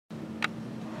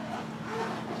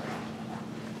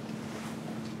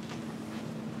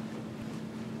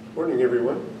Morning,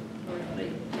 everyone.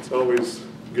 It's always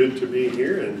good to be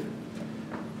here, and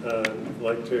I'd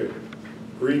like to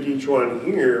greet each one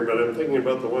here, but I'm thinking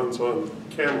about the ones on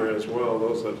camera as well,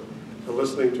 those that are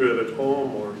listening to it at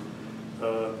home or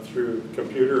through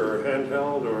computer or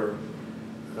handheld, or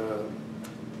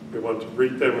we want to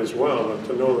greet them as well, and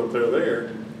to know that they're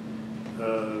there.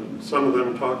 Some of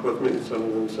them talk with me, some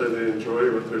of them say they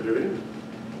enjoy what they're doing,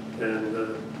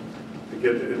 and they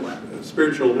get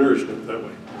spiritual nourishment that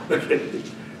way. Okay,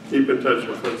 keep in touch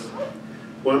with us.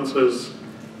 One says,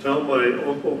 "Tell my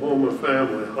Oklahoma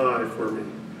family hi for me."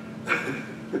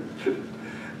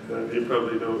 You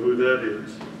probably know who that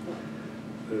is.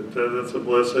 That's a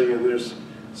blessing, and there's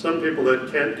some people that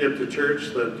can't get to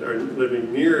church, that are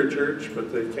living near a church,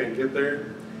 but they can't get there.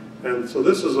 And so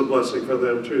this is a blessing for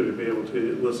them too, to be able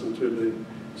to listen to the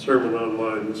sermon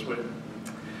online this way.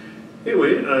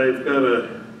 Anyway, I've got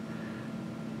a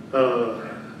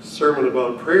sermon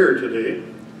about prayer today,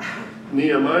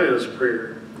 Nehemiah's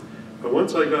prayer. But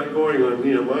once I got going on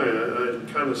Nehemiah,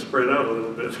 I kind of spread out a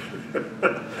little bit,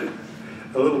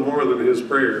 a little more than his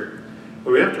prayer.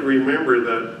 But we have to remember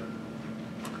that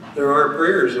there are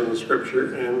prayers in the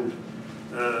scripture, and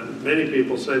many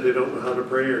people say they don't know how to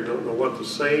pray or don't know what to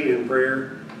say in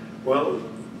prayer. Well,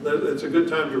 it's a good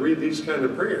time to read these kind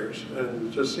of prayers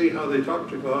and just see how they talk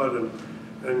to God, and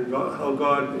how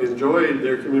God enjoyed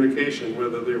their communication,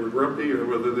 whether they were grumpy or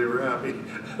whether they were happy.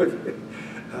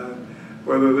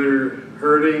 Whether they're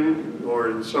hurting or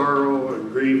in sorrow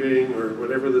and grieving or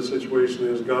whatever the situation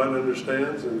is, God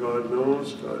understands and God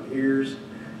knows, God hears,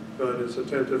 God is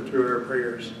attentive to our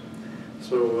prayers.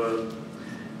 So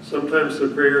sometimes the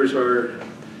prayers are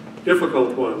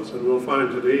difficult ones, and we'll find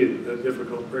today that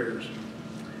difficult prayers.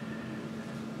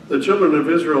 The children of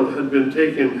Israel had been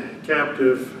taken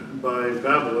captive by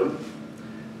Babylon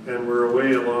and were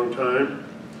away a long time,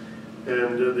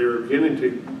 and they were beginning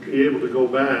to be able to go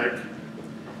back.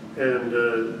 And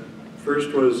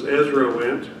first was Ezra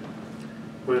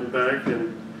went back,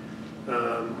 and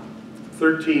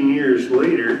 13 years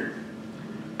later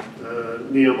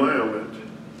Nehemiah went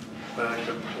back.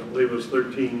 I believe it was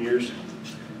 13 years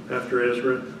after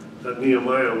Ezra that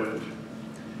Nehemiah went.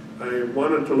 I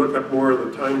wanted to look up more of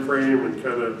the time frame and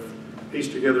kind of piece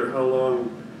together how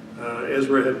long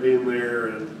Ezra had been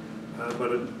there,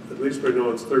 but at least we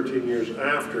know it's 13 years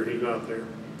after he got there.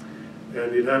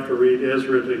 And you'd have to read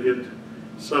Ezra to get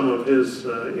some of his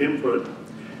input.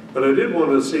 But I did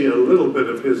want to see a little bit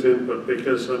of his input,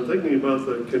 because I'm thinking about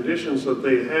the conditions that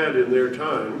they had in their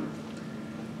time,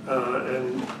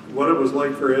 and what it was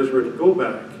like for Ezra to go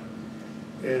back.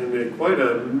 And quite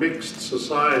a mixed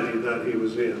society that he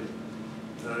was in.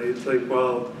 You'd think,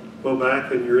 well, go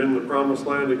back and you're in the promised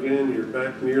land again, you're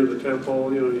back near the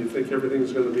temple, you think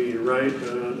everything's going to be right.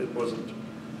 It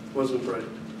wasn't right.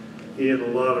 He had a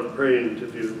lot of praying to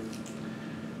do.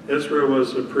 Ezra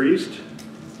was a priest,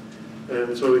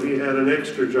 and so he had an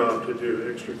extra job to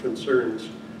do, extra concerns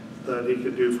that he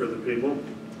could do for the people.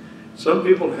 Some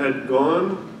people had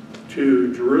gone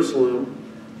to Jerusalem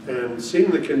and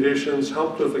seen the conditions,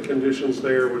 helped with the conditions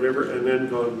there, whatever, and then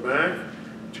gone back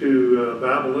to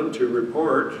Babylon to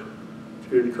report,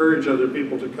 to encourage other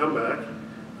people to come back,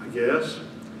 I guess.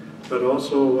 But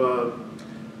also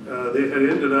they had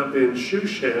ended up in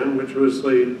Shushan, which was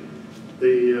the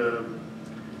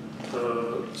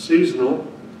seasonal,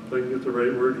 if I can get the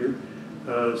right word here,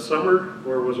 summer,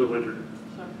 or was it winter?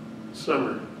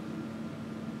 Summer.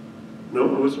 No,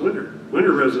 it was winter.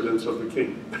 Winter residence of the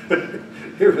king.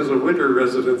 It was a winter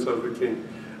residence of the king.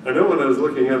 I know when I was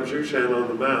looking up Shushan on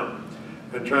the map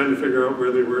and trying to figure out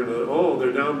where they were,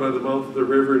 they're down by the mouth of the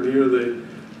river near the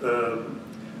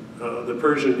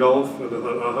Persian Gulf, and I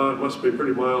thought, it must be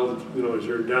pretty mild. As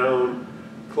you're down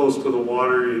close to the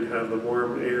water, you'd have the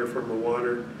warm air from the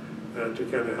water to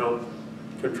kind of help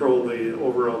control the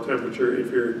overall temperature.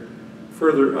 If you're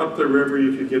further up the river,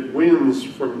 you could get winds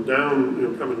from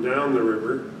down, coming down the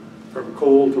river, from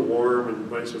cold to warm and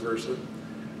vice versa.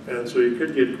 And so you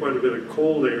could get quite a bit of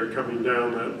cold air coming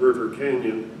down that river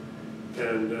canyon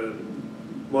and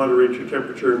moderate your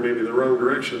temperature in maybe the wrong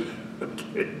direction.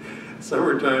 Okay.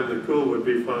 Summertime, the cool would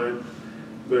be fine.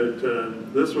 But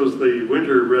this was the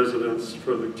winter residence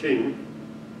for the king.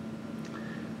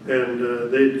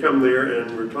 And they'd come there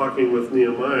and were talking with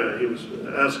Nehemiah. He was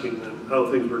asking them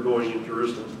how things were going in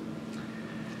Jerusalem.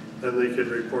 And they could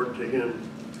report to him.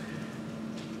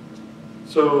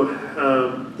 So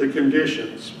the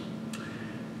conditions.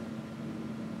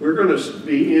 We're going to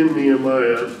be in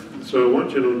Nehemiah, so I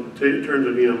want you to turn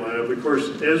to Nehemiah. Of course,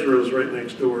 Ezra is right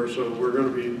next door, so we're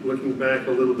going to be looking back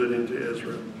a little bit into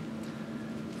Ezra.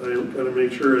 I've got to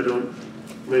make sure I don't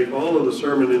make all of the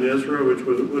sermon in Ezra, which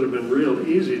would have been real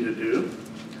easy to do.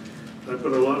 I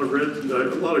put a lot of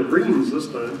greens this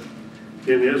time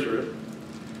in Ezra,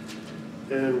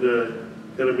 and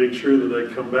got to make sure that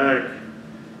I come back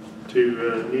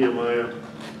to Nehemiah.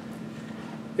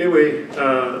 Anyway,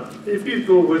 if you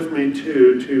go with me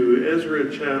to Ezra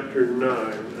chapter 9,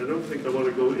 I don't think I want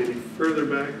to go any further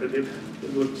back. I did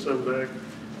look some back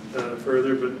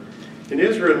further, but in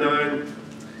Ezra 9,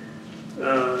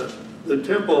 the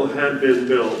temple had been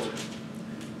built,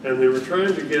 and they were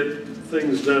trying to get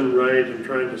things done right and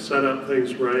trying to set up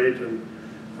things right, and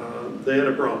they had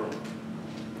a problem.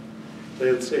 They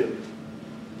had sin,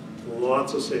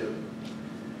 lots of sin.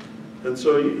 And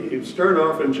so you start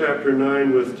off in chapter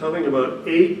 9 with telling about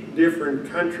 8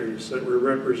 different countries that were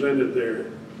represented there.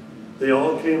 They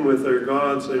all came with their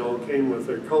gods, they all came with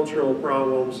their cultural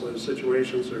problems, their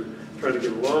situations, they're trying to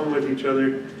get along with each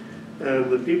other.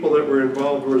 And the people that were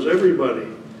involved was everybody.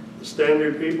 The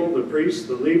standard people, the priests,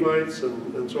 the Levites,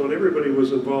 and so on, everybody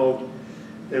was involved.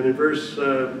 And in verse,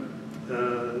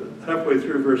 halfway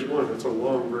through verse 1, it's a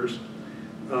long verse,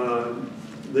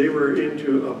 they were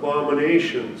into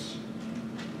abominations.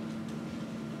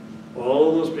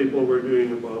 All those people were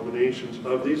doing abominations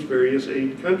of these various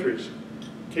 8 countries.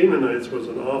 Canaanites was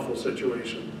an awful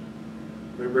situation.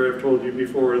 Remember, I've told you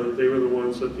before that they were the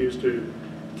ones that used to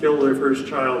kill their first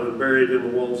child and bury it in the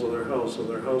walls of their house, so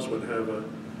their house would have a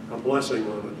blessing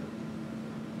on it.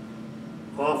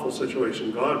 Awful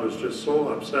situation. God was just so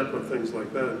upset with things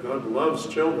like that. God loves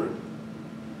children,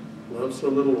 loves the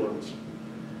little ones.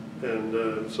 And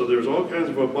so there's all kinds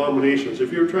of abominations.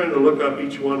 If you're trying to look up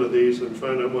each one of these and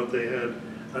find out what they had,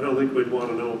 I don't think we'd want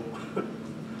to know.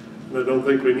 And I don't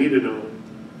think we need to know,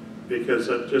 because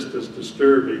that just is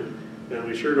disturbing. And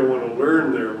we sure don't want to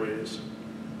learn their ways.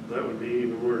 That would be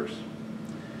even worse.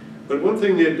 But one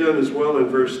thing they had done as well in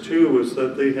verse 2 was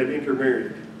that they had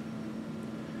intermarried.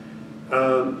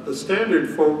 The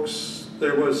standard folks,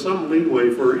 there was some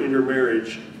leeway for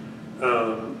intermarriage,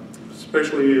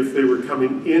 especially if they were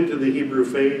coming into the Hebrew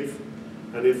faith,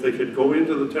 and if they could go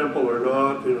into the temple or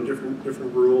not,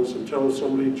 different rules until so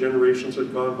many generations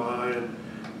had gone by, and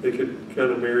they could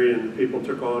kind of marry and people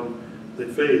took on the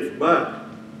faith. But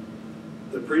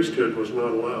the priesthood was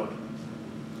not allowed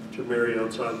to marry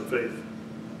outside the faith.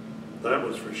 That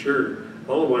was for sure.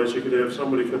 Otherwise, you could have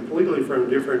somebody completely from a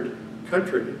different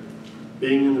country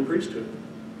being in the priesthood.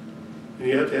 And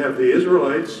you had to have the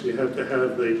Israelites, you had to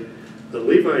have the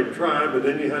Levite tribe, and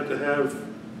then you had to have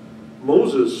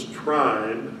Moses'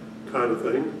 tribe kind of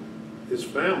thing, his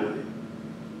family,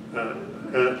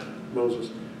 Moses.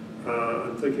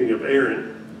 I'm thinking of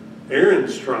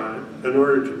Aaron's tribe, in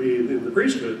order to be in the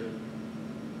priesthood.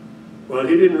 Well,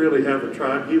 he didn't really have a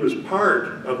tribe. He was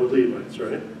part of the Levites,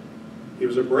 right? He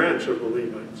was a branch of the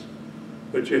Levites.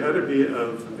 But you had to be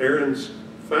of Aaron's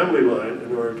family line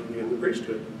in order to be in the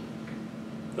priesthood.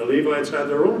 The Levites had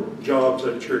their own jobs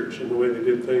at church and the way they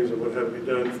did things and what had to be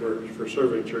done for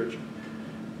serving church.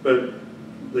 But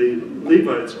the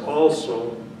Levites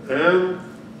also, and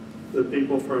the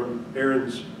people from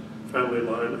Aaron's family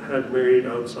line, had married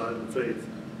outside the faith.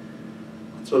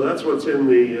 So that's what's in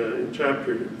the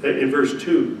in verse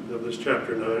 2 of this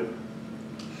chapter 9.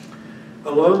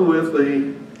 Along with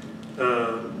the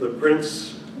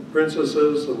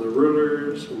princesses and the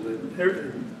rulers and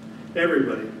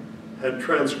everybody had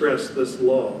transgressed this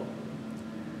law.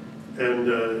 And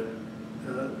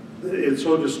it's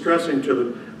so distressing to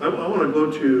them. I want to go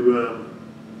to,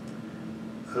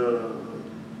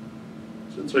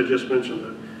 since I just mentioned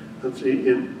that, let's see,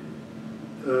 in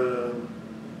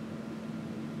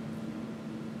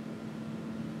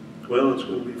well, it's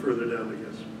going to be further down, I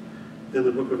guess, in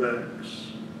the book of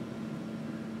Acts.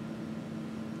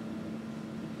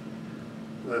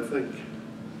 I think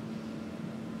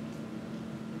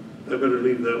I better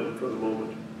leave that one for the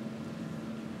moment.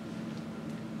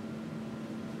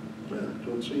 I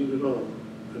don't see it at all,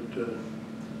 but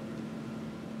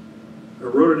I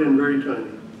wrote it in very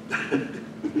tiny.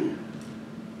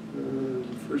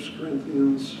 1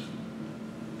 Corinthians,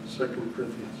 2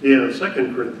 Corinthians. Yeah,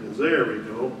 2 Corinthians, there we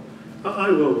go.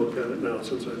 I will look at it now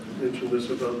since I mentioned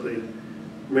this about the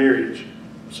marriage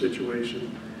situation.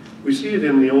 We see it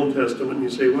in the Old Testament and you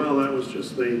say, well, that was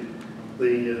just the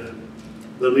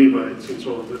Levites and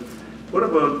so on. But what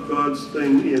about God's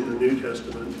thing in the New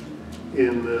Testament?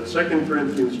 In 2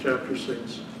 Corinthians chapter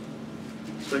 6.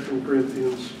 2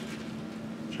 Corinthians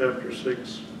chapter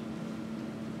 6.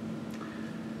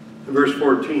 And verse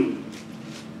 14.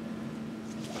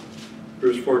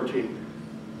 Verse 14.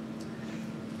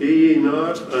 Be ye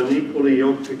not unequally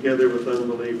yoked together with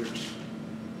unbelievers.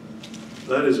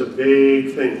 That is a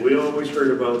big thing. We always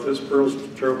heard about this. Pearl's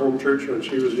home church when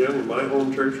she was young, and my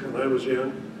home church when I was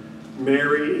young.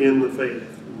 Marry in the faith.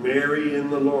 Marry in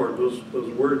the Lord. Those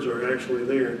words are actually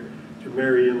there, to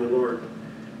marry in the Lord.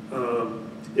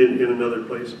 In another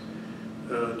place,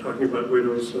 talking about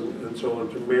widows and so on,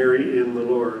 to marry in the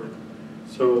Lord.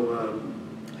 So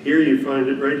here you find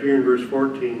it right here in verse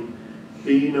 14.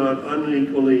 Be not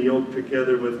unequally yoked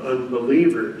together with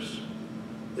unbelievers.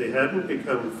 They hadn't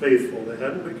become faithful. They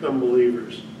hadn't become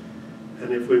believers.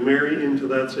 And if we marry into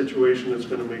that situation, it's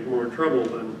going to make more trouble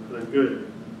than good.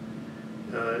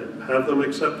 Have them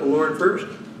accept the Lord first,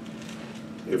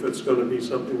 if it's going to be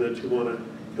something that you want to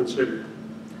consider.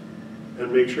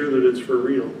 And make sure that it's for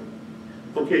real.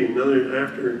 Okay, another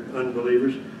after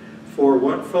unbelievers. For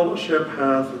what fellowship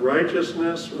hath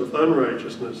righteousness with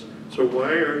unrighteousness? So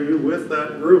why are you with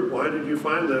that group? Why did you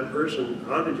find that person?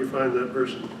 How did you find that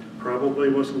person? Probably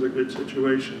wasn't a good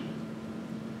situation.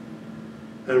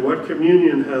 And what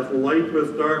communion hath light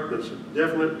with darkness?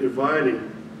 Definite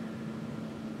dividing.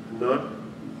 Not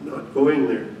going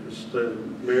there. Just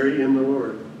marry in the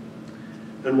Lord.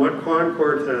 And what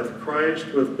concord hath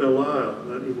Christ with Belial?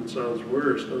 That even sounds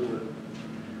worse, doesn't it?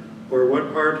 Or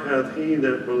what part hath he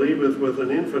that believeth with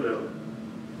an infidel?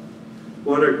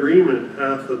 What agreement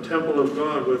hath the temple of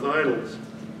God with idols?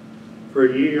 For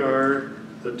ye are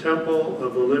the temple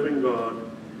of the living God,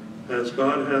 as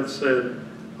God hath said,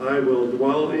 I will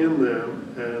dwell in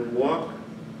them and walk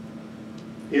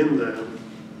in them,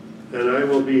 and I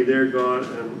will be their God,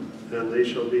 and they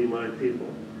shall be my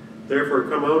people. Therefore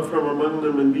come out from among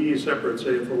them and be ye separate,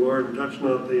 saith the Lord, and touch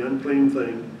not the unclean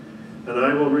thing, and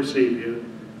I will receive you.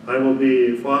 I will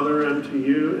be a father unto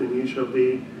you, and ye shall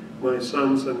be my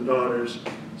sons and daughters,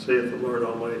 saith the Lord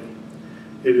Almighty.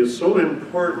 It is so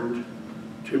important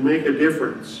to make a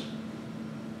difference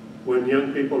when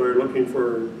young people are looking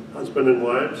for husband and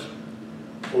wives,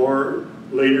 or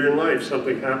later in life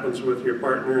something happens with your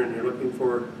partner and you're looking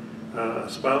for a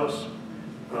spouse.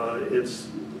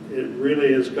 It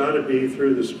really has got to be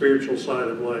through the spiritual side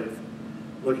of life,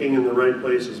 looking in the right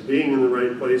places, being in the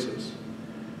right places.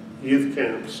 Youth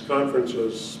camps,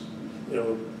 conferences,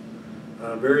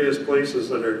 various places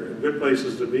that are good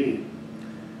places to be.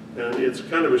 And it's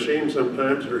kind of a shame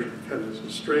sometimes, or kind of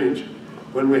strange,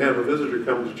 when we have a visitor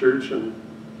come to church and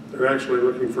they're actually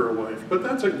looking for a wife. But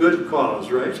that's a good cause,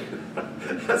 right?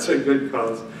 That's a good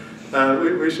cause.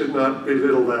 We should not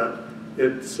belittle that.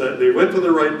 It's they went to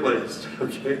the right place,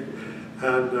 okay?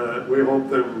 And we hope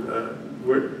them,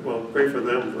 pray for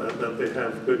them that they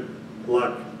have good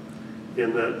luck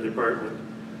in that department.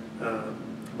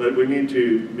 But we need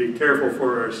to be careful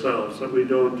for ourselves that we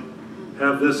don't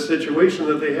have this situation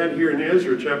that they had here in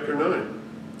Ezra chapter 9.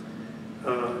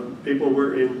 People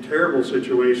were in terrible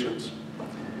situations.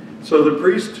 So the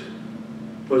priest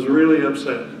was really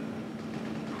upset,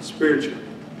 spiritually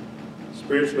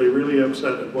really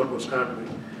upset at what was happening.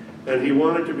 And he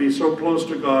wanted to be so close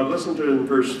to God. Listen to it in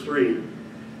verse 3.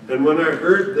 And when I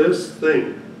heard this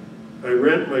thing, I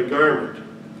rent my garment,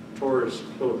 tore his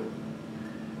clothing,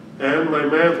 and my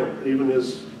mantle, even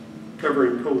his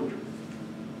covering coat,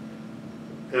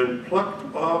 and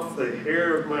plucked off the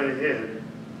hair of my head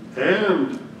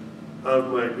and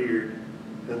of my beard,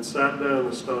 and sat down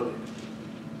astonished.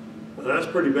 Now, that's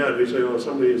pretty bad. We say, oh,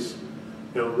 somebody's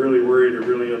really worried or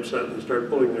really upset, and they start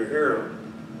pulling their hair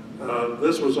out.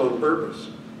 This was on purpose,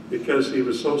 because he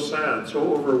was so sad,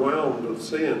 so overwhelmed with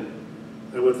sin,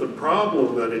 and with the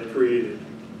problem that it created.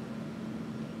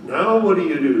 Now what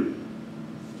do?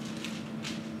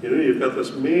 You've got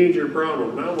this major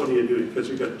problem. Now what do you do? Because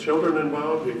you've got children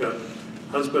involved, you've got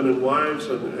husband and wives,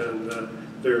 and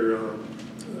they're,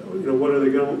 what are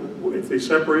they going to, if they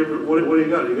separate, what do you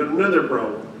got? You got another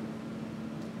problem.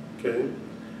 Okay?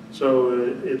 So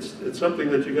it's something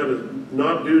that you got to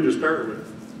not do to start with.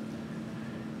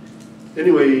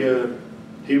 Anyway,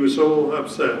 he was so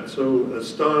upset, so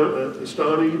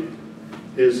astonished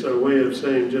is a way of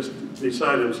saying just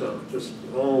beside himself, just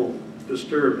all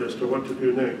disturbed as to what to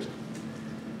do next.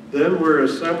 Then were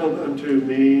assembled unto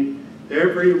me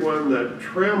every one that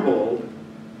trembled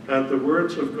at the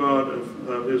words of God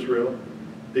of Israel,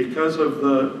 because of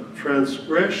the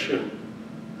transgression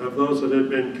of those that had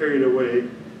been carried away,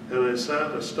 and I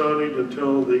sat astonished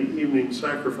until the evening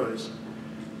sacrifice.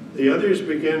 The others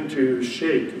began to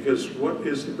shake, because what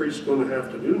is the priest going to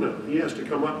have to do now? He has to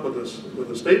come up with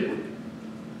a statement,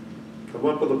 come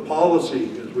up with a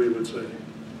policy, as we would say.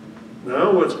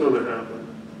 Now what's going to happen?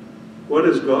 What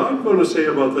is God going to say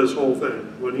about this whole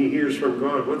thing when he hears from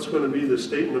God? What's going to be the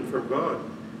statement from God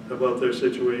about their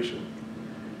situation?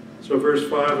 So verse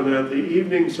 5, and at the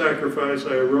evening sacrifice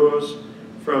I arose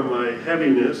from my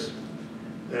heaviness,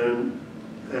 and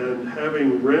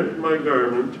having rent my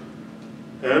garment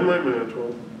and my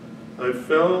mantle, I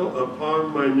fell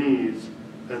upon my knees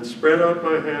and spread out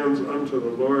my hands unto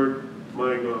the Lord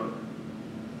my God,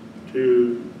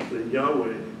 to the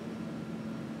Yahweh,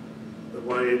 the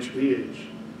YHVH,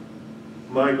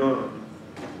 my God.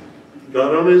 He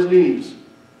got on his knees.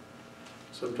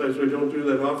 Sometimes we don't do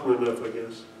that often enough, I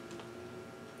guess.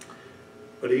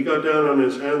 But he got down on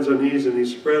his hands and knees and he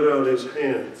spread out his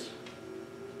hands,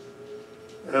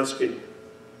 asking,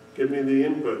 give me the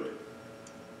input.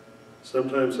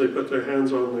 Sometimes they put their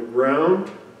hands on the ground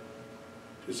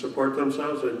to support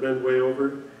themselves. They bend way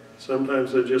over.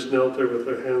 Sometimes they just knelt there with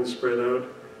their hands spread out.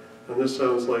 And this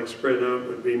sounds like spread out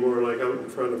would be more like out in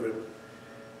front of him.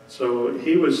 So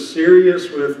he was serious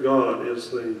with God,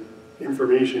 is the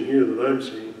information here that I'm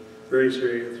seeing. Very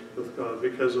serious with God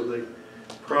because of the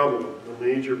problem, the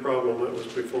major problem that was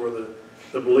before the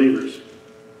believers.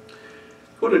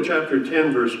 Go to chapter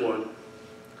 10, verse 1.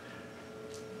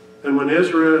 And when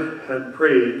Ezra had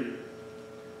prayed,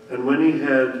 and when he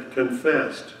had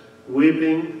confessed,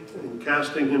 weeping and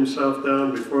casting himself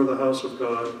down before the house of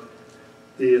God,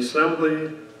 the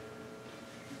assembly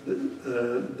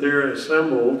there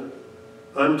assembled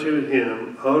unto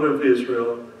him out of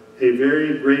Israel a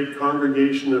very great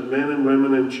congregation of men and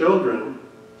women and children,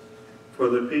 for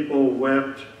the people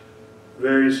wept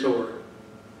very sore.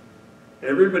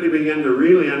 Everybody began to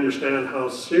really understand how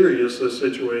serious this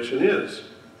situation is.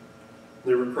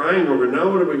 They were crying over,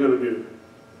 now what are we going to do?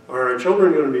 Are our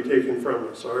children going to be taken from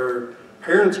us? Are our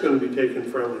parents going to be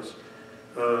taken from us?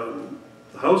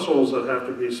 The households that have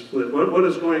to be split. What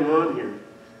is going on here?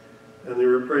 And they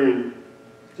were praying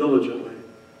diligently.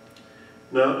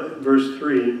 Now, verse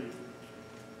 3.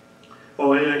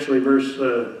 Oh, and actually verse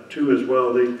 2 as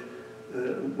well.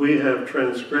 We have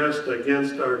transgressed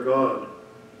against our God.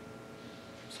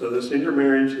 So this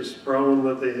intermarriage, this problem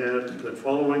that they had, that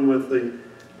following with the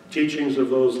teachings of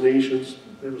those nations,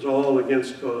 it was all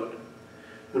against God.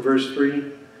 In verse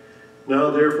 3, now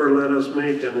therefore let us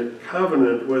make a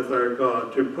covenant with our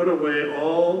God to put away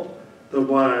all the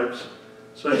wives,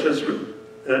 such as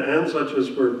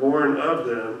were born of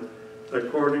them,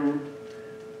 according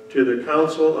to the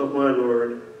counsel of my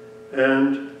Lord,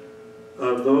 and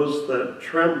of those that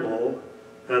tremble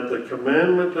at the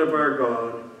commandment of our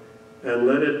God, and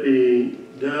let it be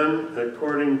done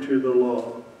according to the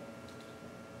law.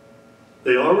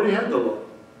 They already had the law.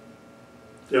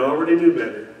 They already knew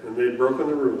better, and they'd broken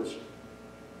the rules.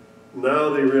 Now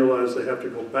they realize they have to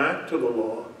go back to the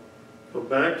law, go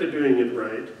back to doing it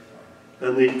right,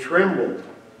 and they trembled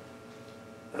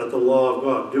at the law of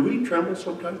God. Do we tremble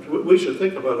sometimes? We should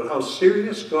think about it, how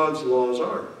serious God's laws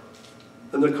are,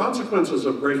 and the consequences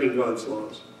of breaking God's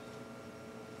laws.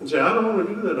 And say, I don't want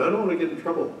to do that. I don't want to get in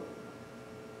trouble.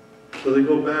 So they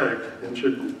go back and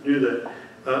should do that.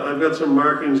 I've got some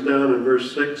markings down in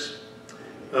verse 6.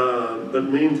 But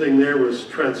main thing there was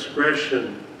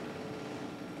transgression.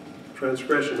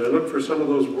 Transgression. I look for some of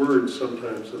those words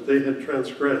sometimes, that they had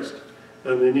transgressed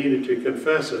and they needed to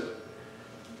confess it.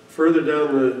 Further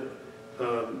down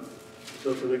is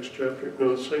that the next chapter?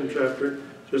 No, same chapter,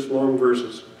 just long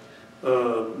verses.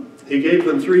 He gave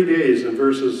them 3 days in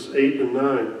verses 8 and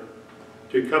 9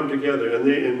 to come together. And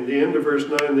in the end of verse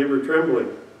 9, they were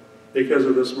trembling because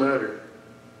of this matter.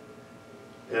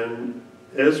 And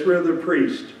Ezra the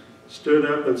priest stood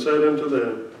up and said unto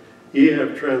them, Ye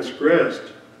have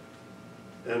transgressed,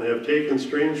 and have taken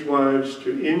strange wives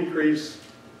to increase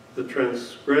the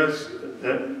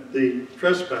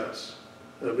trespass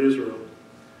of Israel.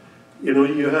 You know,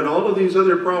 you had all of these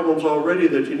other problems already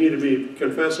that you need to be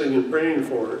confessing and praying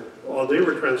for. Well, they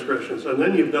were transgressions, and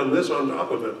then you've done this on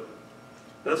top of it.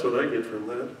 That's what I get from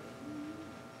that.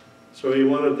 So he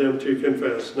wanted them to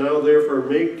confess. Now therefore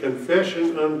make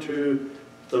confession unto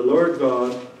the Lord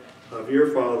God of your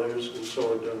fathers, and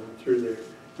so on down through there.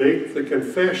 Make the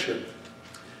confession.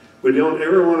 We don't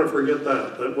ever want to forget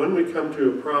that when we come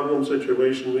to a problem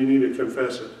situation, we need to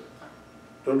confess it.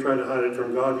 Don't try to hide it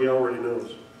from God. He already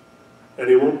knows. And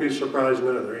he won't be surprised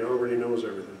neither. He already knows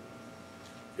everything.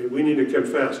 Okay, we need to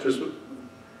confess. Just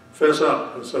fess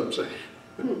up, as some say.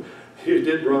 You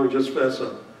did wrong, just fess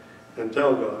up and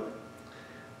tell God.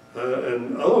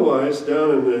 And otherwise,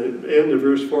 down in the end of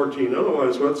verse 14,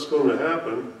 otherwise what's going to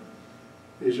happen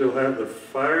is you'll have the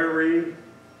fiery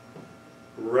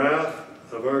wrath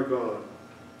of our God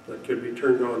that could be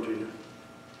turned on to you.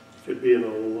 Could be in a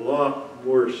lot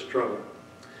worse trouble.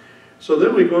 So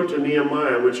then we go to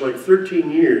Nehemiah, which like 13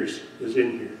 years is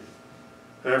in here.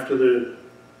 After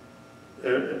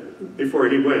before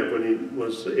he went, when he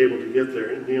was able to get there.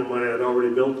 And Nehemiah had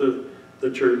already built the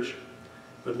the church,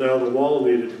 but now the wall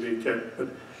needed to be kept. But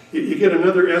you get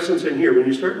another essence in here. When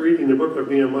you start reading the book of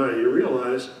Nehemiah, you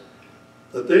realize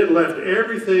that they had left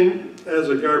everything as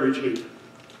a garbage heap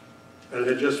and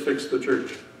had just fixed the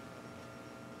church.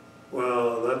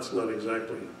 Well, that's not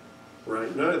exactly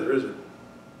right neither, is it?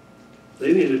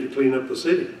 They needed to clean up the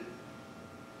city.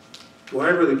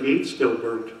 Why were the gates still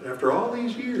burnt after all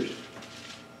these years?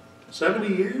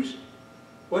 70 years?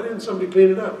 Why didn't somebody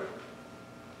clean it up?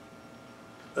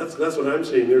 That's what I'm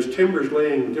seeing. There's timbers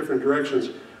laying in different directions.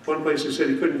 One place he said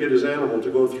he couldn't get his animal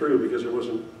to go through because it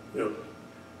wasn't,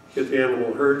 get the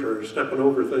animal hurt or stepping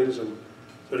over things, and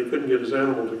so he couldn't get his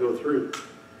animal to go through.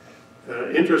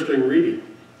 Interesting reading.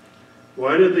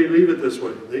 Why did they leave it this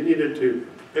way? They needed to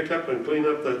pick up and clean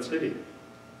up that city,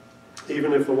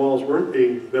 even if the walls weren't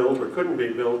being built or couldn't be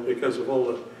built because of all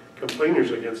the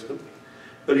complainers against them.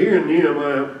 But here in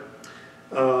Nehemiah,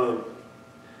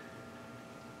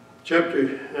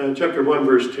 chapter 1,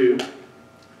 verse 2,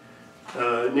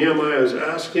 Nehemiah is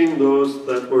asking those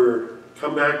that were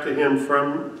come back to him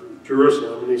from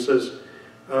Jerusalem, and he says,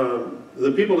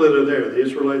 the people that are there, the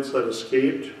Israelites that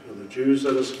escaped, or the Jews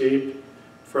that escaped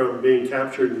from being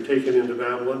captured and taken into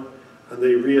Babylon, and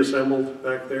they reassembled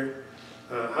back there,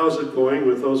 how's it going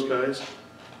with those guys?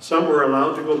 Some were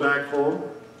allowed to go back home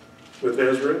with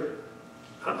Ezra.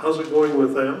 How's it going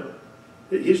with them?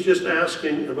 He's just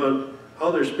asking about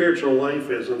how their spiritual life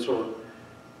is and so on.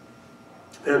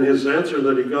 And his answer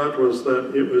that he got was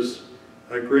that it was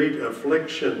a great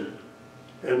affliction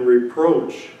and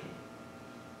reproach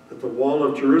that the wall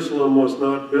of Jerusalem was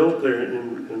not built there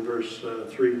in verse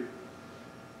 3.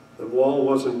 The wall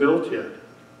wasn't built yet.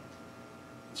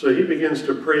 So he begins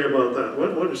to pray about that.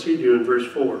 What does he do in verse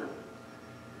 4?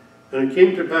 And it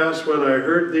came to pass when I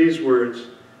heard these words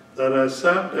that I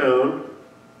sat down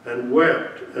and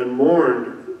wept and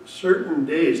mourned certain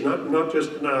days, not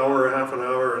just an hour, half an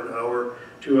hour,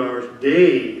 2 hours,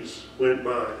 days went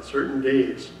by, certain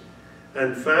days,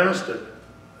 and fasted.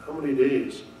 How many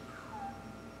days?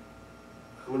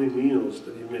 How many meals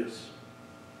did he miss?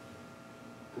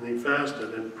 And he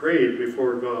fasted and prayed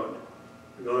before God,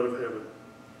 the God of heaven.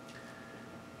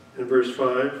 In verse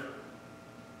 5,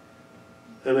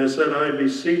 and I said, I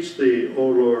beseech thee, O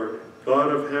Lord, God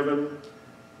of heaven,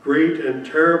 great and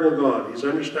terrible God. He's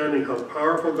understanding how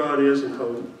powerful God is and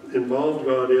how involved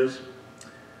God is,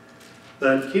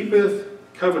 that keepeth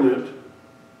covenant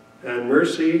and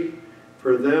mercy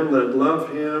for them that love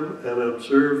him and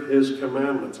observe his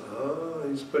commandments.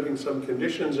 He's putting some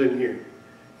conditions in here.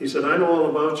 He said, I know all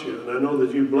about you, and I know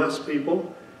that you bless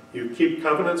people, you keep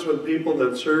covenants with people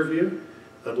that serve you,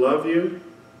 that love you,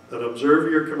 that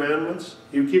observe your commandments.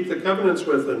 You keep the covenants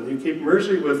with them, you keep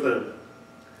mercy with them.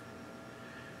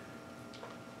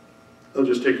 I'll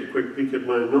just take a quick peek at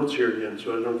my notes here again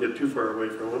so I don't get too far away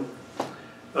from them.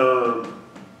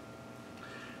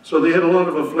 So they had a lot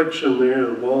of affliction there,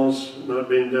 the walls not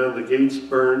being done, the gates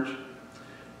burnt.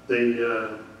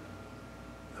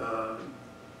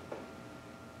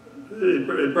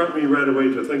 It brought me right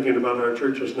away to thinking about our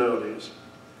churches nowadays.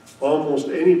 Almost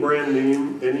any brand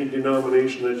name, any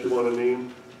denomination that you want to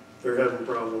name, they're having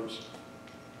problems.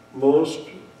 Most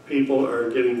people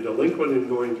are getting delinquent in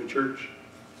going to church.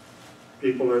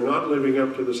 People are not living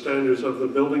up to the standards of the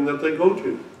building that they go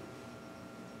to.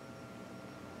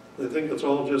 They think it's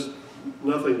all just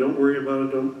nothing. Don't worry about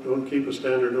it. Don't keep a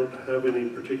standard. Don't have any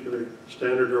particular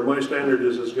standard. Or my standard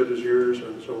is as good as yours,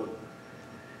 and so on.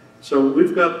 So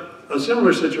we've got a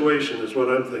similar situation is what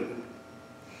I'm thinking.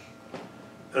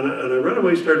 And I right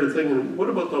away started thinking, what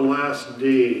about the last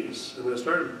days? And I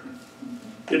started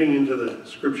getting into the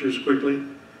scriptures quickly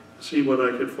to see what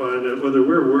I could find out, whether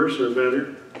we're worse or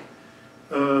better.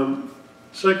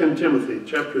 2 Timothy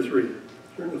chapter 3.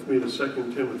 Turn with me to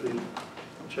 2 Timothy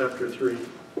chapter 3.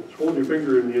 Just hold your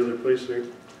finger in the other place there.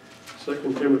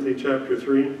 2 Timothy chapter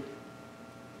 3.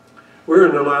 We're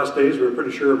in the last days. We're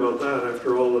pretty sure about that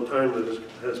after all the time that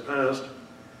has passed.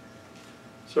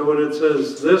 So when it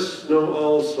says, this know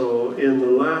also, in the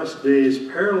last days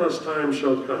perilous times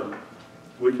shall come.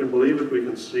 We can believe it, we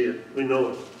can see it, we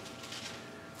know it.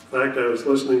 In fact, I was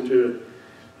listening to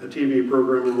a TV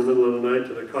program in the middle of the night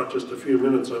that I caught just a few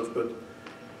minutes of, but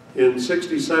in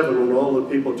 '67, when all the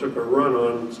people took a run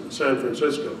on San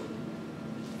Francisco,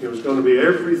 it was going to be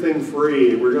everything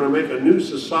free. We're going to make a new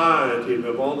society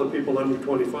of all the people under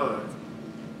 25.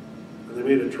 And they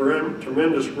made a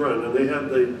tremendous run, and they had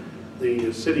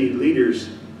the city leaders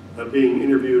being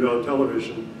interviewed on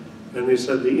television, and they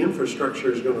said the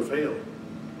infrastructure is going to fail.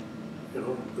 You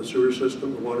know, the sewer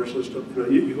system, the water system,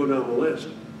 you go down the list.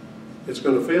 It's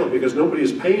going to fail because nobody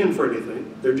is paying for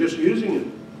anything. They're just using it.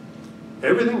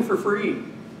 Everything for free.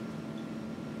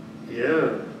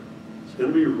 Yeah, it's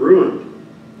going to be ruined.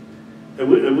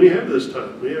 And we have this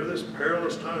time. We have this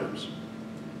perilous times.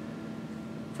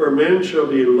 For men shall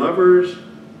be lovers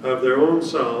of their own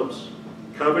selves,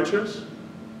 covetous,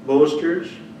 boasters,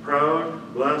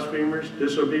 proud, blasphemers,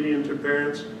 disobedient to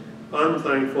parents,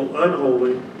 unthankful,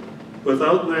 unholy,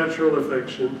 without natural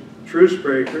affection, truce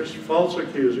breakers, false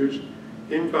accusers,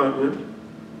 incontinent,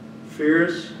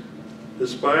 fierce,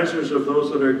 despisers of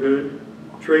those that are good,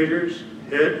 traitors,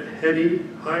 heady,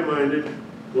 high-minded,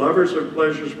 lovers of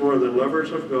pleasures more than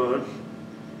lovers of God,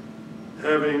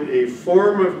 having a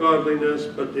form of godliness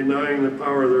but denying the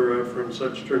power thereof, from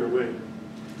such turn away.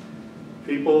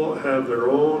 People have their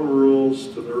own rules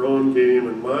to their own game,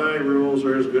 and my rules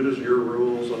are as good as your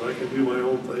rules, and I can do my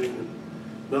own thing, and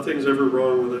nothing's ever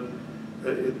wrong with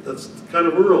it. That's the kind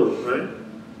of world, right?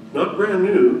 Not brand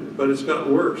new, but it's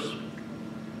gotten worse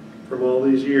from all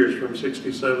these years, from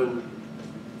 67.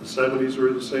 The 70s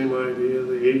were the same idea,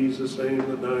 the 80s the same,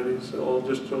 the 90s, all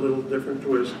just a little different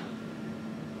twist.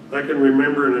 I can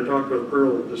remember, and I talked with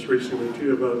Pearl just recently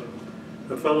too, about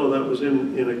a fellow that was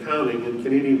in accounting in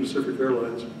Canadian Pacific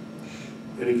Airlines,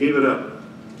 and he gave it up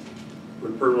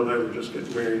when Pearl and I were just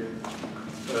getting married.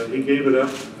 He gave it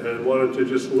up and wanted to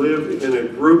just live in a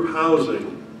group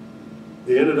housing.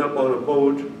 They ended up on a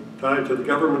boat tied to the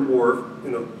government wharf.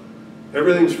 You know,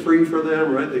 everything's free for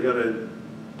them, right? They got a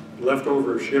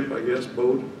leftover ship, I guess,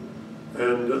 boat,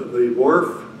 and the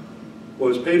wharf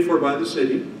was paid for by the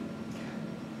city.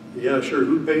 Yeah, sure,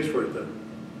 who pays for it then?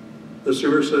 The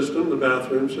sewer system, the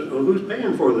bathrooms, oh, who's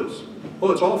paying for this?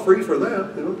 Well, it's all free for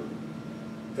them, you know.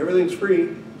 Everything's free,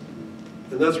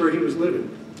 and that's where he was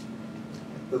living,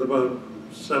 with about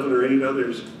 7 or 8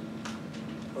 others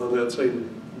on that same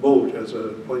boat as a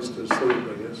place to sleep,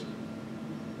 I guess.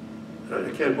 I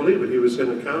can't believe it. He was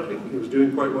in accounting. He was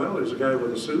doing quite well. He was a guy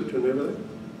with a suit and everything.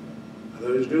 I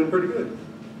thought he was doing pretty good.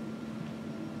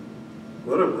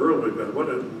 What a world we've got. What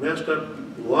a messed up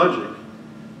logic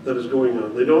that is going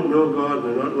on. They don't know God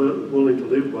and they're not willing to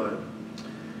live by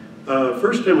it.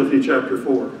 1 Timothy chapter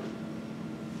 4.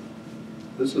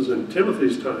 This is in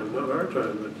Timothy's time, not our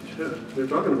time, but yeah, they're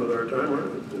talking about our time,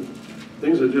 aren't they?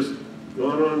 Things have just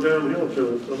gone on downhill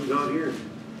until something got here.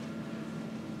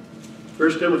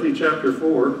 1 Timothy chapter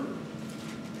 4,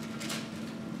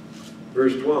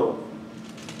 verse 12.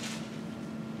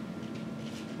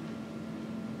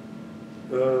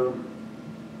 No,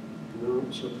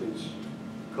 something's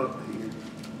caught me here.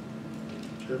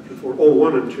 Chapter 4. Oh,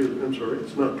 1 and 2. I'm sorry,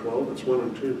 it's not 12, it's 1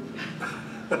 and 2.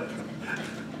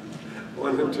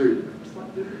 1 and 2.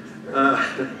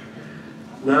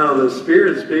 Now the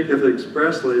Spirit speaketh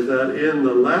expressly that in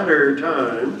the latter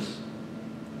times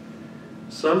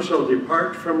some shall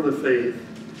depart from the faith,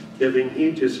 giving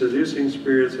heed to seducing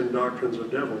spirits and doctrines of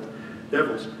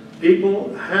devils.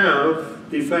 People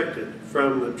have defected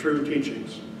from the true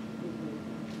teachings.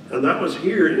 And that was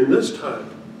here in this time.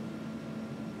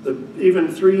 Even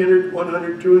 300,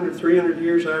 100, 200, 300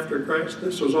 years after Christ,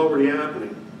 this was already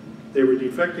happening. They were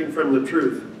defecting from the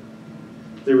truth.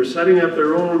 They were setting up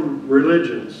their own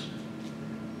religions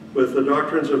with the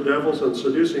doctrines of devils and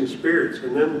seducing spirits,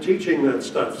 and then teaching that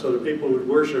stuff so that people would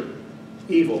worship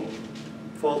evil,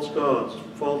 false gods,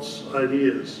 false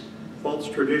ideas, false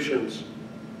traditions,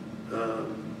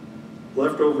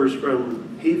 leftovers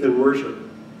from heathen worship.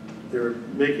 They're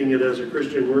making it as a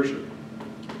Christian worship.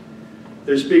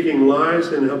 They're speaking lies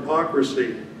and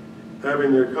hypocrisy,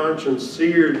 having their conscience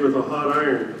seared with a hot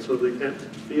iron so they can't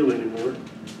feel anymore.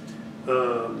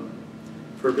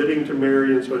 Forbidding to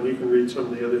marry, and so on. You can read some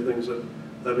of the other things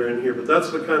that are in here. But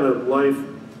that's the kind of life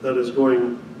that is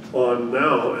going on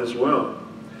now as well.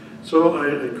 So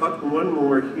I caught one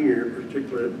more here,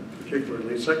 particularly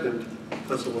 2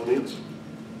 Thessalonians.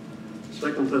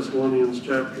 2 Thessalonians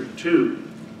chapter 2.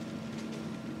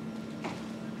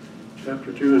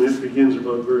 Chapter 2, and it begins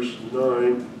about verse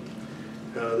 9.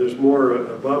 There's more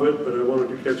above it, but I wanted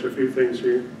to catch a few things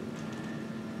here.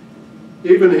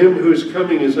 Even him whose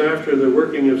coming is after the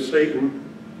working of Satan,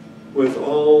 with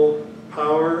all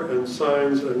power and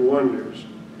signs and wonders,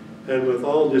 and with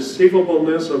all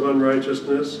deceivableness of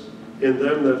unrighteousness in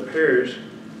them that perish,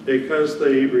 because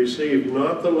they received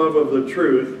not the love of the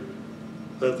truth,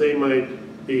 that they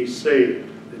might be saved.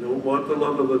 They don't want the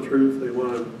love of the truth. They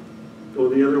want to go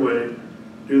the other way,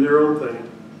 do their own thing.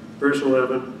 Verse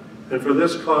 11, and for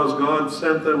this cause God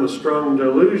sent them a strong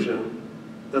delusion,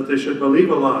 that they should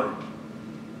believe a lie.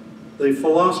 They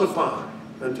philosophize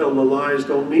until the lies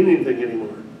don't mean anything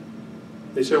anymore.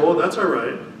 They say, well, that's all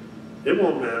right. It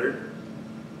won't matter.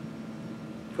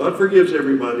 God forgives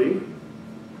everybody.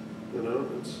 You know,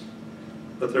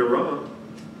 but they're wrong.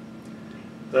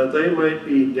 That they might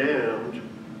be damned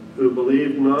who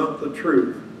believe not the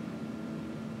truth,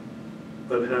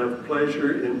 but have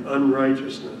pleasure in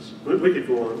unrighteousness. We could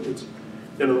go on,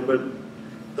 but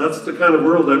that's the kind of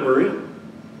world that we're in,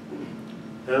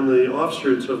 and the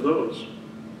offshoots of those.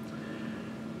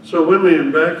 So when we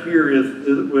are back here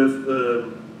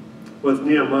with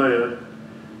Nehemiah,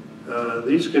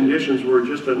 these conditions were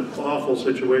just an awful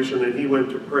situation, and he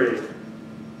went to pray.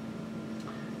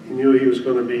 He knew he was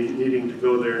going to be needing to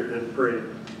go there and pray.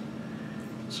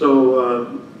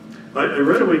 So I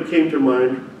right away came to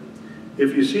mind,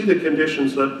 if you see the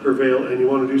conditions that prevail and you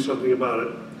want to do something about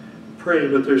it, pray,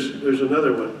 but there's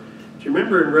another one. Do you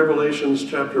remember in Revelations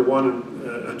chapter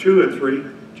 2 and 3,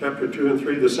 chapter 2 and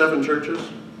 3, the 7 churches?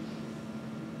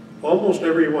 Almost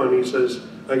every one, he says,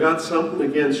 I got something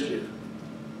against you.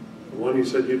 The one he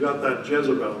said, you got that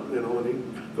Jezebel, and he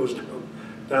goes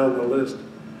down the list.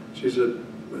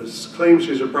 Claims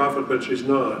she's a prophet, but she's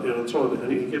not, and so on.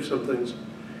 And he gives some things.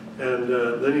 And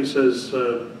then he says,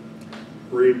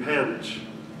 repent.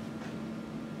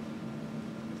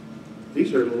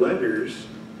 These are letters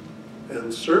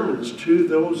and sermons to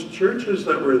those churches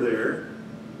that were there.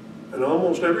 And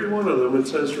almost every one of them, it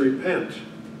says repent.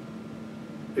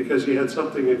 Because he had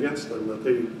something against them, that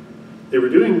they were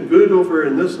doing good over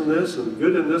in this and this, and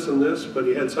good in this and this, but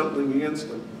he had something against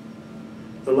them.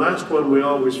 The last one we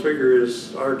always figure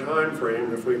is our time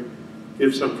frame, if we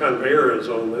give some kind of eras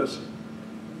on this.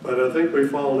 But I think we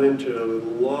fall into a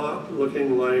lot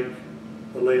looking like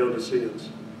the Laodiceans,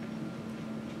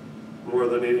 more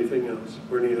than anything else.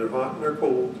 We're neither hot nor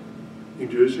cold. You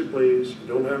can do as you please. You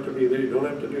don't have to be there. You don't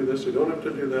have to do this. You don't have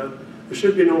to do that. There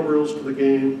should be no rules to the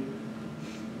game.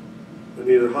 They're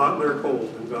neither hot nor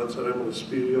cold. And God said, I'm going to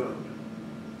spew you out.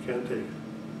 Can't take it.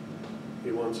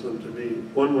 He wants them to be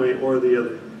one way or the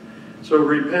other. So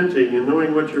repenting and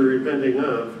knowing what you're repenting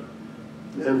of,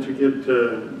 and to get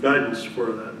guidance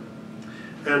for that.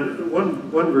 And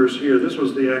one verse here, this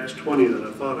was the Acts 20 that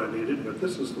I thought I needed, but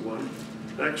this is the one.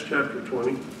 Acts chapter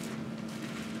 20.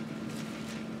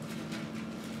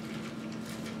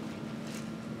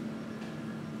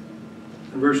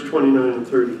 And verse 29 and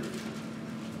 30.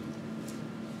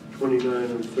 29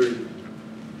 and 30.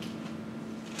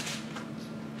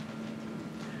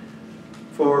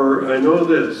 For I know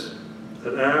this,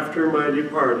 that after my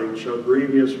departing shall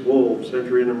grievous wolves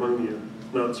enter in among you,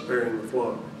 not sparing the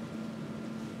flock.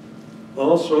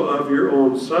 Also of your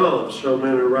own selves shall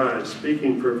men arise,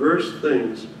 speaking perverse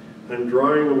things, and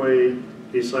drawing away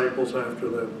disciples after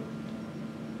them.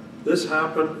 This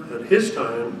happened at his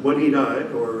time when he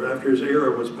died, or after his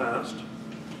era was past,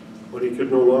 when he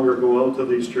could no longer go out to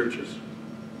these churches.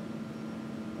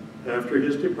 After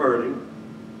his departing,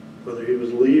 whether he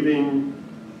was leaving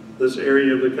this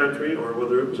area of the country or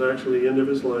whether it was actually the end of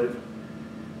his life,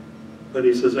 but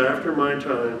he says, after my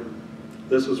time,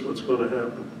 this is what's going to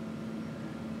happen.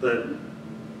 That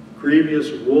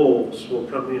grievous wolves will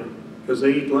come in, because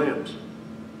they eat lambs.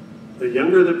 The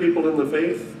younger the people in the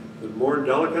faith, the more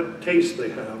delicate taste they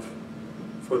have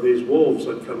for these wolves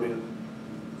that come in.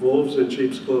 Wolves in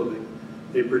sheep's clothing.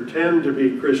 They pretend to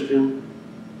be Christian,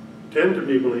 tend to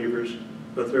be believers,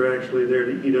 but they're actually there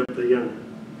to eat up the young.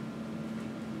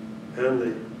 And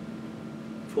the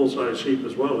full-size sheep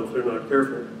as well, if they're not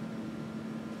careful.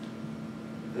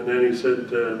 And then he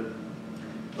said,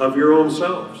 of your own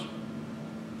selves.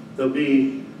 There'll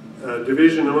be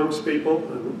division amongst people,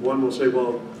 and one will say,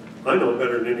 well, I know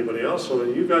better than anybody else, so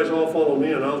you guys all follow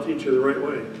me and I'll teach you the right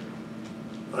way.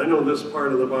 I know this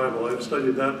part of the Bible, I've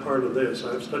studied that part of this,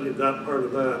 I've studied that part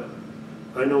of that.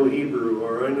 I know Hebrew,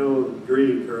 or I know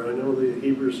Greek, or I know the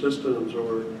Hebrew systems,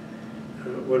 or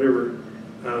whatever.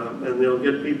 And they'll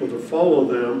get people to follow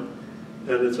them,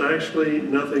 and it's actually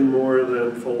nothing more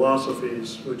than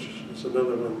philosophies, which is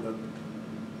another one that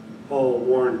Paul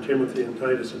warned Timothy and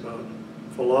Titus about.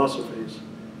 Philosophies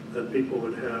that people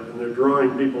would have, and they're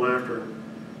drawing people after them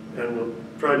and will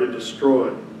try to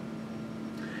destroy.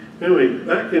 Anyway,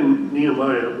 back in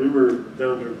Nehemiah, we were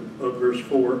down to verse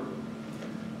 4,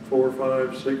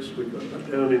 5, 6, we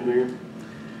got down in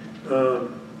there.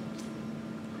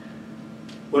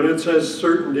 When it says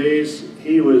certain days,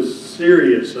 he was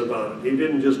serious about it. He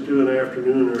didn't just do an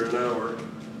afternoon or an hour.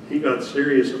 He got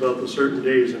serious about the certain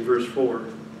days in verse 4.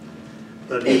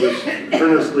 That he was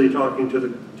earnestly talking to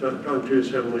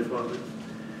his Heavenly Father.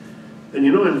 And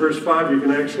you know, in verse 5, you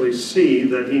can actually see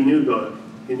that he knew God.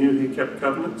 He knew he kept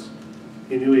covenants.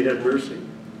 He knew he had mercy.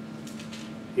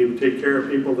 He would take care of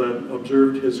people that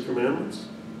observed his commandments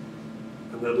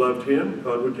and that loved him.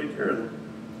 God would take care of them.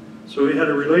 So he had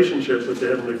a relationship with the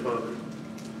Heavenly Father.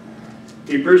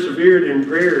 He persevered in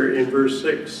prayer in verse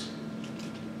 6.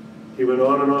 He went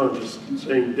on, just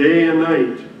saying day and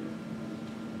night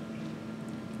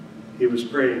he was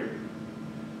praying.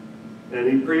 And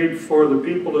he prayed for the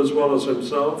people as well as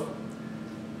himself.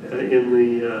 In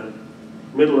the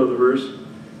middle of the verse,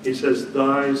 he says,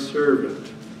 thy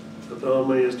servant, that thou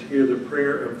mayest hear the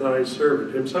prayer of thy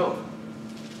servant, himself.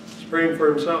 He's praying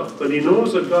for himself, but he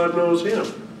knows that God knows him.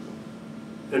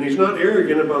 And he's not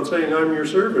arrogant about saying, I'm your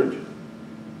servant,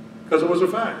 because it was a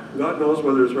fact. God knows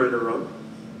whether it's right or wrong.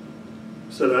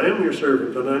 He said, I am your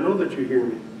servant, and I know that you hear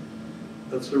me.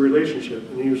 That's the relationship.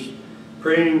 And he was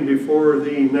praying before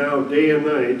thee now day and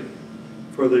night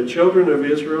for the children of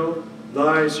Israel,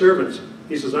 thy servants.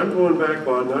 He says, I'm going back,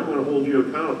 God, and I'm going to hold you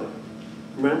accountable.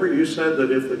 Remember, you said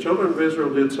that if the children of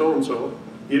Israel did so-and-so,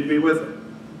 you'd be with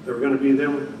them. They were going to be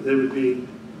them. They would be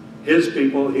his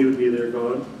people. He would be their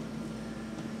God.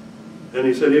 And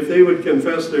he said, if they would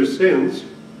confess their sins,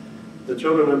 the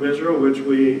children of Israel, which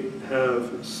we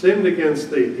have sinned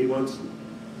against thee. He wants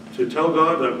to tell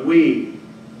God that we,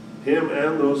 him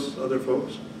and those other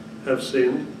folks, have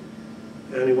sinned.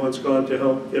 And he wants God to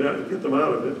help get them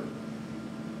out of it.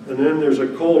 And then there's a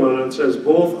colon, and it says,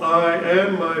 both I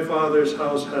and my father's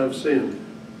house have sinned.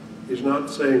 He's not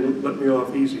saying, let me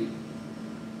off easy.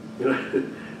 You know,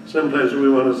 sometimes we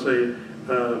want to say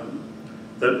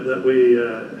that we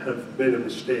have made a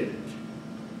mistake.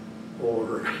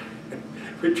 Or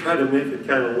we try to make it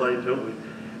kind of light, don't we?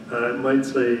 It might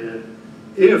say,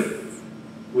 if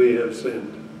we have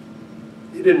sinned.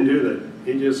 He didn't do that.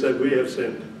 He just said, we have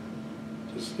sinned.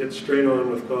 Just get straight on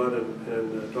with God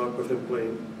and talk with him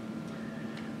plain.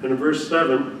 And in verse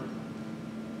 7,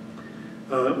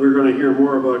 we're going to hear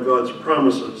more about God's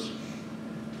promises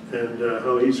and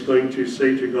how he's going to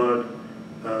say to God,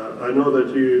 I know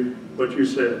that what you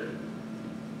said,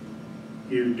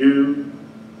 you do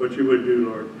what you would do,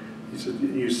 Lord. He said,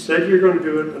 you said you're going to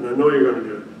do it, and I know you're going to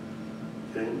do it.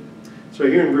 Okay? So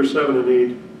here in verse 7 and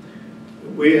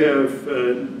 8, we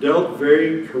have dealt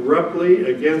very corruptly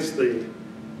against thee,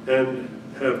 and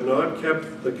have not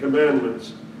kept the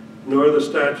commandments, nor the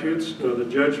statutes, nor the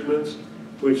judgments,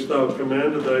 which thou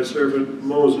commanded thy servant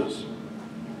Moses.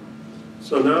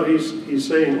 So now he's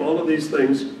saying all of these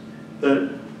things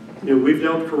that, you know, we've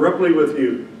dealt corruptly with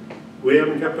you. We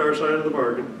haven't kept our side of the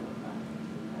bargain.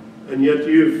 And yet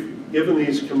you've given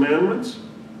these commandments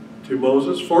to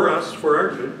Moses for us, for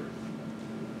our good.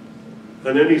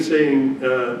 And then he's saying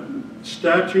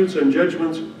statutes and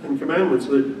judgments and commandments.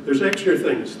 There's extra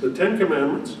things. The 10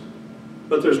 Commandments,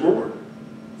 but there's more.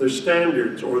 There's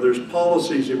standards, or there's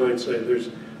policies, you might say. There's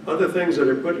other things that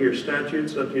are put here.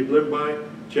 Statutes that you'd live by,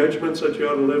 judgments that you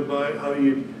ought to live by, how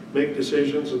you make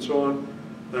decisions and so on.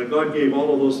 God gave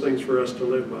all of those things for us to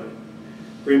live by.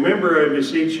 Remember, I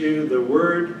beseech you, the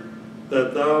word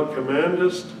that thou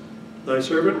commandest thy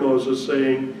servant Moses,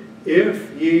 saying,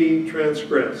 if ye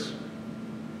transgress,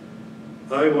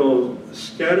 I will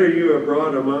scatter you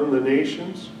abroad among the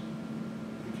nations.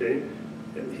 Okay?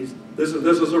 This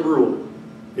is a rule.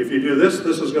 If you do this,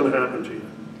 this is going to happen to you.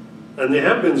 And they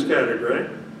have been scattered, right?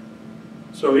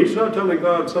 So he's not telling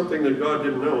God something that God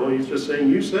didn't know. He's just saying,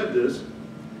 you said this,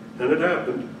 and it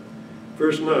happened.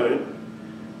 Verse 9.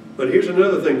 But here's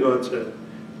another thing God said.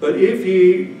 But if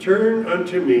ye turn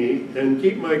unto me and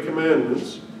keep my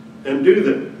commandments and do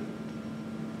them,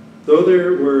 though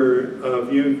there were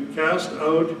of you cast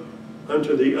out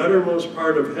unto the uttermost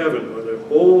part of heaven, or the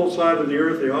whole side of the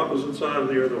earth, the opposite side of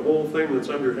the earth, the whole thing that's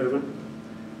under heaven,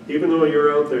 even though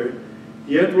you're out there,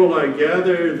 yet will I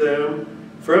gather them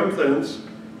from thence,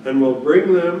 and will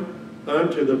bring them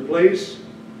unto the place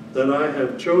that I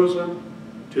have chosen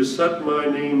to set my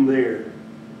name there.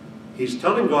 He's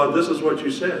telling God, this is what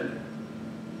you said.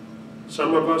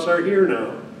 Some of us are here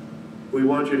now. We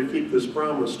want you to keep this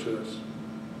promise to us.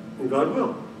 And God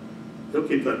will. He'll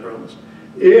keep that promise.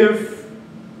 If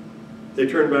they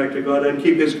turn back to God and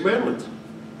keep his commandments.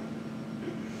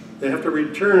 They have to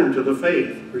return to the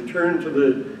faith, return to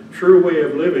the true way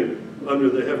of living under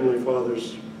the Heavenly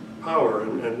Father's power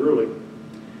and ruling.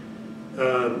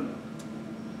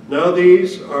 Now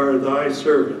these are thy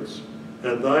servants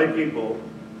and thy people,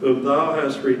 whom thou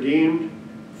hast redeemed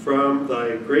from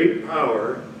thy great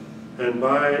power and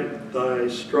by thy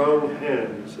strong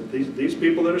hand. He said, these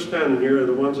people that are standing here are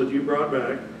the ones that you brought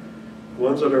back, the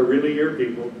ones that are really your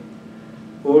people.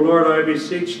 O Lord, I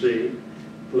beseech thee,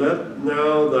 let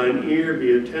now thine ear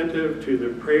be attentive to the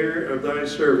prayer of thy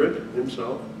servant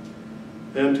himself,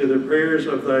 and to the prayers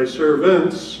of thy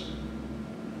servants,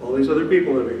 all these other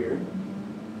people that are here,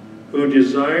 who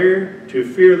desire to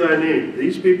fear thy name.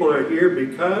 These people are here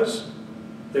because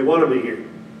they want to be here,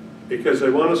 because they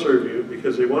want to serve you,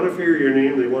 because they want to fear your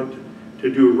name. They want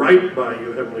to do right by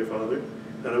you, Heavenly Father.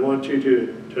 And I want you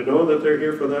to know that they're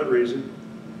here for that reason.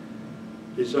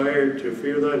 Desire to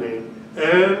fear thy name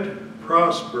and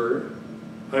prosper,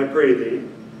 I pray thee,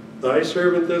 thy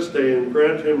servant this day, and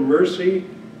grant him mercy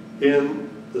in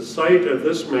the sight of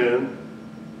this man,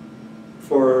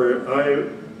 for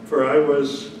I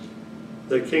was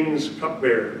the king's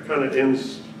cupbearer. Kind of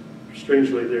ends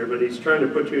strangely there, but he's trying to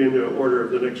put you into order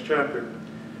of the next chapter.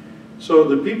 So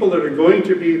the people that are going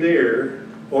to be there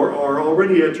or are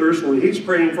already at Jerusalem, he's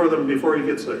praying for them before he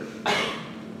gets there.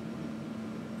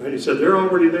 And he said, they're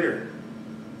already there.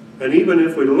 And even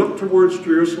if we look towards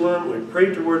Jerusalem, we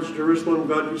pray towards Jerusalem,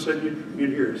 God, you said you'd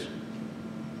hear us.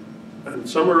 And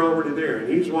some are already there, and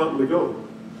he's wanting to go.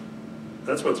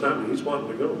 That's what's happening. He's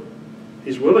wanting to go.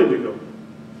 He's willing to go.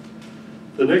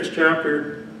 The next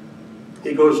chapter,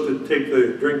 he goes to take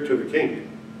the drink to the king.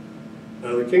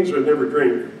 Now, the kings would never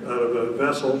drink out of a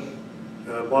vessel,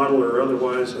 a bottle or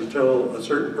otherwise, until a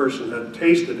certain person had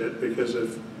tasted it, because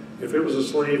if it was a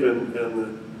slave and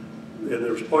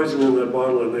there was poison in that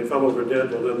bottle and they fell over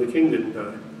dead, well, then the king didn't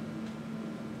die.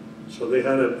 So they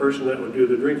had a person that would do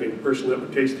the drinking, a person that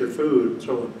would taste their food, and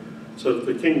so on, so that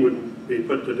the king wouldn't be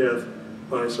put to death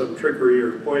by some trickery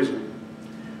or poison.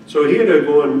 So he had to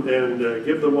go and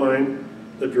give the wine,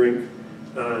 the drink,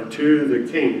 to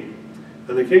the king.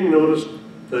 And the king noticed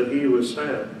that he was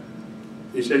sad.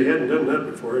 He said he hadn't done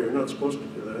that before. You're not supposed to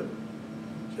do that.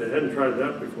 He said, I hadn't tried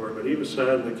that before, but he was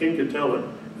sad, and the king could tell it.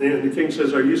 And the king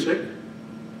says, are you sick?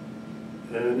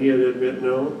 And he had to admit,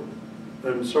 no,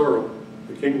 I'm sorrow.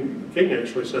 The king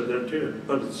actually said that too,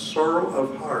 but it's sorrow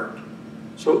of heart.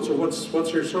 So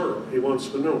what's your sorrow? He wants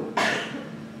to know.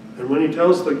 And when he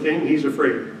tells the king, he's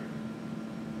afraid.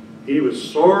 He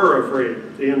was sore afraid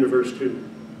at the end of verse 2.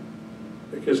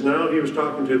 Because now he was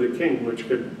talking to the king, which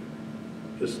could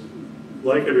just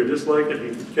like it or dislike it. He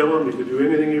could kill him, he could do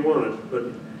anything he wanted. But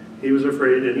he was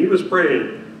afraid, and he was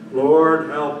praying, Lord,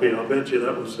 help me. I'll bet you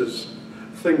that was his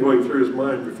thing going through his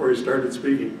mind before he started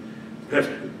speaking. But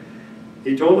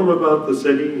he told him about the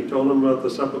city. He told him about the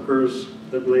sepulchres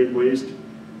that laid waste.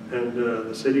 And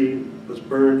the city was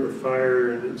burned with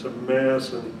fire, and it's a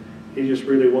mess, and he just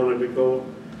really wanted to go.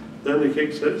 Then the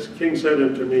king said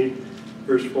unto me,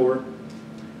 verse 4,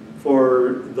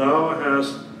 for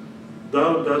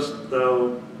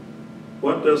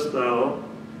what dost thou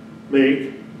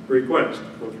make request?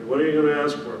 Okay, what are you going to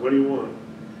ask for? What do you want?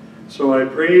 So I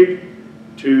prayed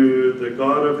to the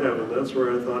God of heaven. That's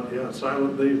where I thought, yeah,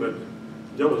 silently but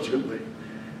diligently.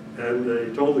 And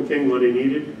he told the king what he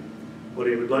needed, what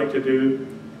he would like to do,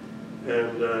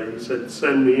 and he said,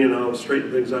 send me and I'll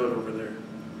straighten things out over there.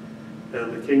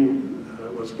 And the king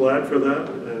was glad for that,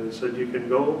 and he said, you can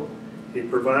go. He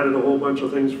provided a whole bunch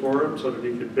of things for him so that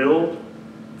he could build,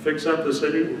 fix up the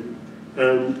city.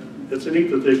 And it's neat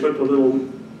that they put the little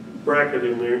bracket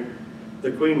in there.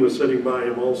 The queen was sitting by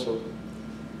him also.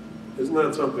 Isn't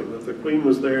that something? That the queen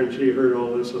was there and she heard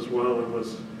all this as well and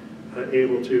was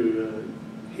able to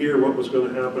hear what was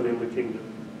going to happen in the kingdom.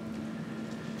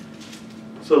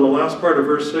 So the last part of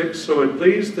verse 6, so it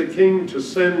pleased the king to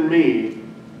send me.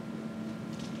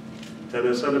 And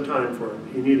I set a time for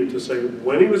him. He needed to say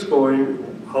when he was going,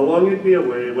 how long he'd be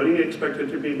away, when he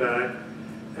expected to be back,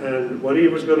 and what he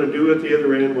was going to do at the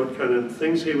other end, what kind of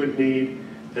things he would need.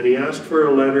 And he asked for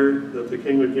a letter, that the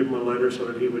king would give him a letter so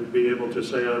that he would be able to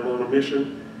say, I'm on a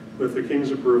mission with the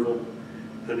king's approval.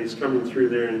 And he's coming through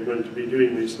there and going to be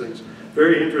doing these things.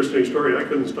 Very interesting story. I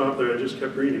couldn't stop there. I just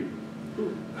kept reading.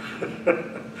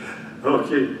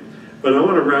 Okay, but I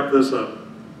want to wrap this up.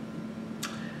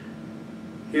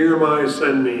 Here am I,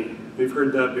 send me. We've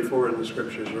heard that before in the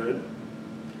scriptures, right?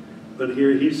 But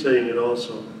here he's saying it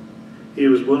also. He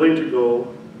was willing to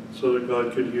go so that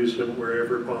God could use him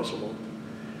wherever possible.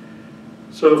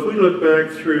 So if we look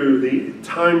back through the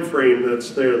time frame that's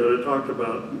there that I talked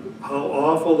about, how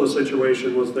awful the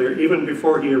situation was there even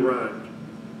before he arrived,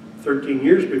 13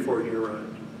 years before he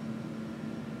arrived.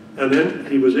 And then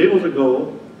he was able to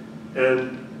go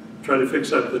and try to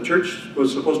fix up. The church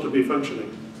was supposed to be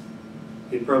functioning.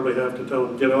 He'd probably have to tell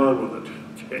him, get on with it,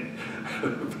 okay?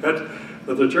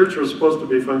 but the church was supposed to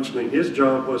be functioning. His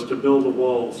job was to build the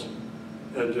walls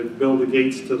and to build the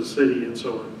gates to the city and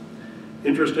so on.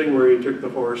 Interesting where he took the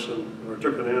horse, or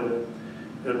took an animal,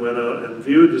 and went out and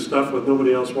viewed the stuff with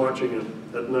nobody else watching him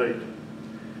at night.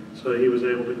 So he was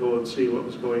able to go and see what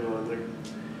was going on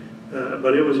there.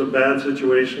 But it was a bad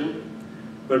situation.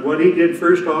 But what he did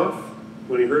first off,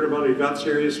 when he heard about it, he got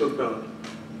serious with God.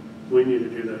 We need to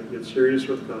do that, get serious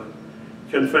with God.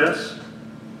 Confess.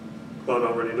 God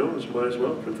already knows, might as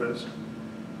well confess.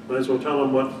 Might as well tell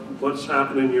them what's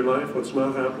happening in your life, what's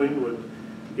not happening, what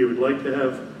you would like to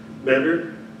have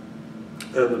better.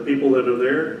 And the people that are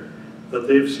there, that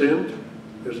they've sinned,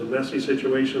 there's a messy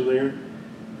situation there.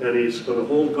 And he's going to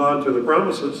hold God to the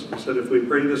promises. He said, if we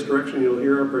pray this direction, you'll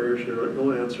hear our prayers,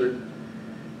 you'll answer.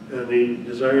 And he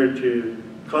desired to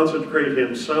consecrate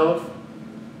himself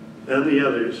and the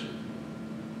others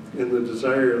in the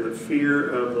desire of the fear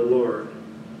of the Lord.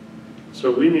 So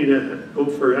we need to go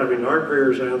for having our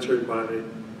prayers answered by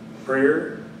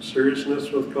prayer,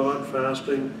 seriousness with God,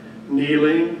 fasting,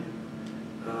 kneeling,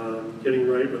 getting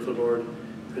right with the Lord,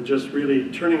 and just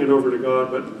really turning it over to God.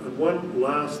 But one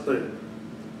last thing,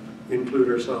 include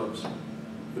ourselves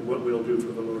in what we'll do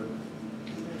for the Lord.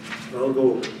 I'll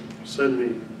go, send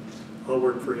me, I'll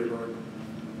work for you, Lord.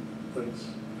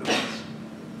 Thanks.